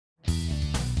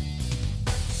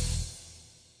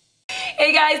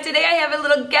Hey guys, today I have a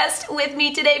little guest with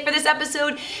me today for this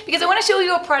episode because I want to show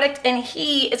you a product and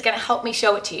he is going to help me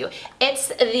show it to you.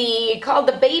 It's called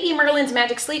the Baby Merlin's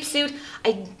Magic Sleep Suit.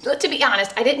 To be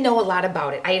honest, I didn't know a lot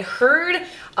about it. I had heard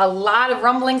a lot of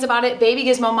rumblings about it. Baby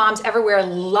Gizmo moms everywhere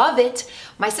love it.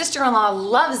 My sister-in-law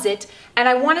loves it, and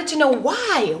I wanted to know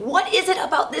why. What is it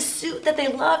about this suit that they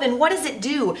love and what does it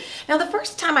do? Now, the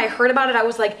first time I heard about it, I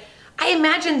was like, I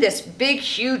imagined this big,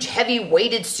 huge, heavy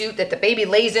weighted suit that the baby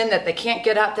lays in that they can't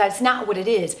get up. That's not what it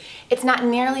is. It's not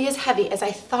nearly as heavy as I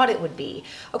thought it would be.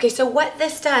 Okay, so what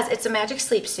this does, it's a magic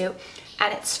sleep suit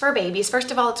and it's for babies.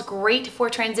 First of all, it's great for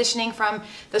transitioning from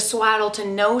the swaddle to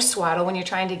no swaddle when you're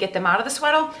trying to get them out of the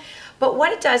swaddle. But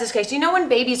what it does is, okay, so you know when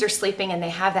babies are sleeping and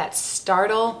they have that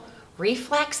startle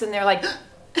reflex and they're like,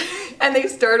 and they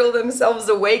startle themselves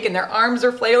awake and their arms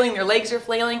are flailing, their legs are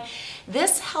flailing.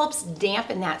 This helps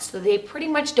dampen that so they pretty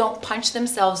much don't punch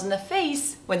themselves in the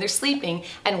face when they're sleeping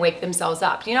and wake themselves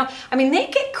up. You know, I mean, they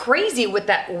get crazy with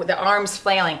that, with the arms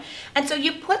flailing. And so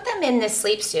you put them in this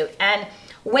sleep suit, and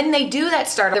when they do that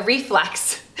startle, the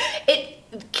reflex, it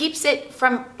keeps it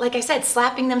from, like I said,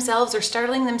 slapping themselves or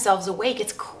startling themselves awake.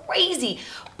 It's crazy,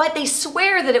 but they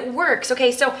swear that it works.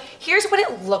 Okay, so here's what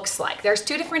it looks like. There's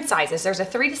two different sizes. There's a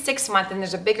 3 to 6 month and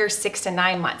there's a bigger 6 to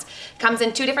 9 months. Comes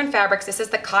in two different fabrics. This is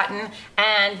the cotton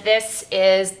and this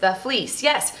is the fleece.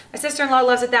 Yes, my sister-in-law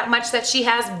loves it that much that she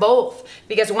has both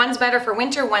because one's better for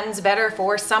winter, one's better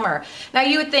for summer. Now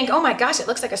you would think, oh my gosh, it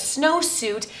looks like a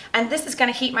snowsuit and this is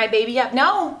gonna heat my baby up.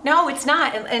 No, it's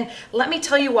not, and let me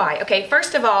tell you why. Okay,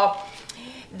 first of all,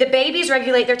 the babies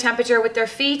regulate their temperature with their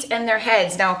feet and their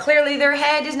heads. Now, clearly their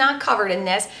head is not covered in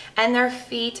this and their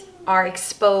feet are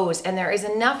exposed and there is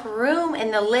enough room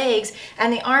in the legs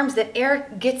and the arms that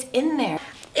air gets in there.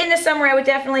 In the summer, I would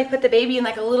definitely put the baby in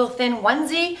like a little thin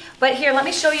onesie, but here, let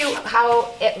me show you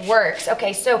how it works.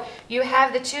 Okay, so you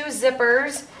have the two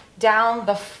zippers down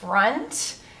the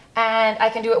front, and I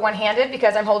can do it one-handed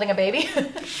because I'm holding a baby.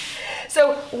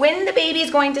 So when the baby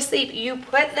is going to sleep, you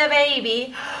put the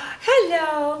baby,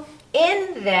 hello,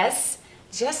 in this,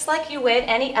 just like you would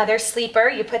any other sleeper.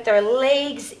 You put their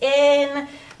legs in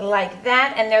like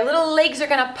that, and their little legs are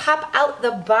gonna pop out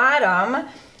the bottom.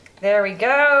 There we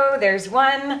go, there's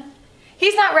one.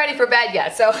 He's not ready for bed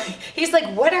yet, so he's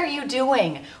like, what are you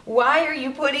doing? Why are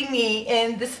you putting me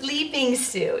in the sleeping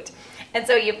suit? And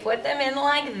so you put them in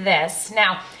like this.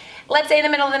 Now, let's say in the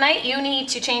middle of the night, you need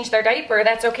to change their diaper.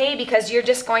 That's okay because you're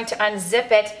just going to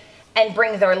unzip it and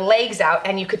bring their legs out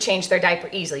and you could change their diaper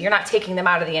easily. You're not taking them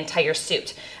out of the entire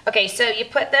suit. Okay, so you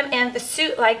put them in the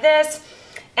suit like this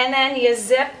and then you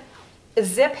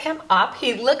zip him up.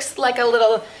 He looks like a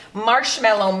little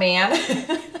marshmallow man.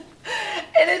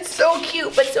 And it's so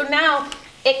cute. But so now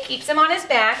it keeps him on his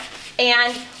back,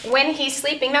 and when he's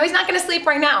sleeping, now he's not gonna sleep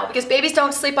right now because babies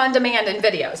don't sleep on demand in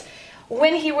videos.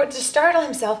 When he were to startle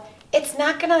himself, it's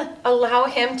not gonna allow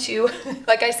him to,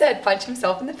 like I said, punch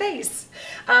himself in the face.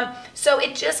 So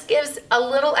it just gives a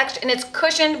little extra, and it's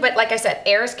cushioned, but like I said,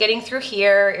 air's getting through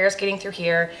here,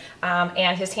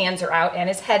 and his hands are out and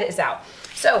his head is out.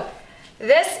 So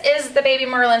this is the Baby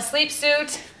Merlin sleep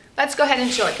suit. Let's go ahead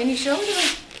and show it. Can you show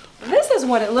it? This is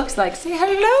what it looks like. Say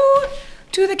hello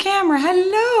to the camera.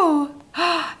 Hello.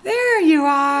 There you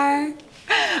are.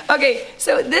 Okay,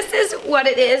 so this is what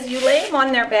it is. You lay them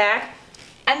on their back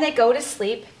and they go to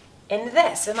sleep in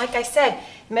this. And like I said,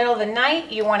 middle of the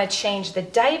night, you want to change the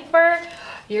diaper.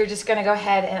 You're just going to go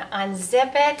ahead and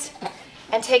unzip it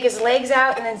and take his legs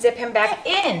out and then zip him back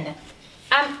in.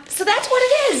 So that's what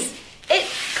it is.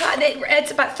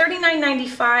 It's about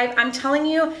 $39.95. I'm telling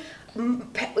you,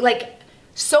 like,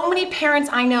 so many parents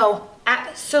I know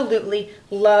absolutely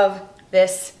love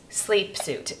this sleep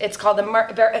suit. It's called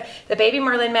the Baby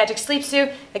Merlin Magic Sleep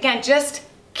Suit. Again, just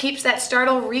keeps that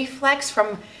startle reflex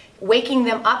from waking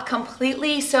them up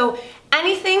completely. So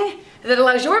anything that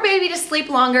allows your baby to sleep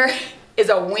longer is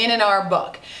a win in our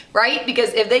book, right?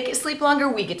 Because if they get sleep longer,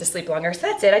 we get to sleep longer. So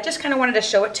that's it. I just kind of wanted to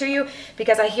show it to you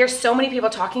because I hear so many people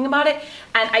talking about it,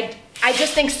 and I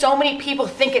just think so many people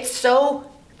think it's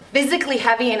so physically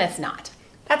heavy and it's not.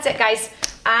 That's it, guys.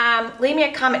 Leave me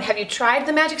a comment. Have you tried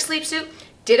the Magic Sleep Suit?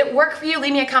 Did it work for you?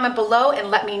 Leave me a comment below and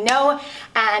let me know.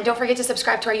 And don't forget to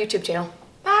subscribe to our YouTube channel.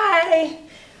 Bye.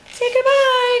 Say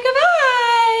goodbye.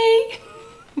 Goodbye.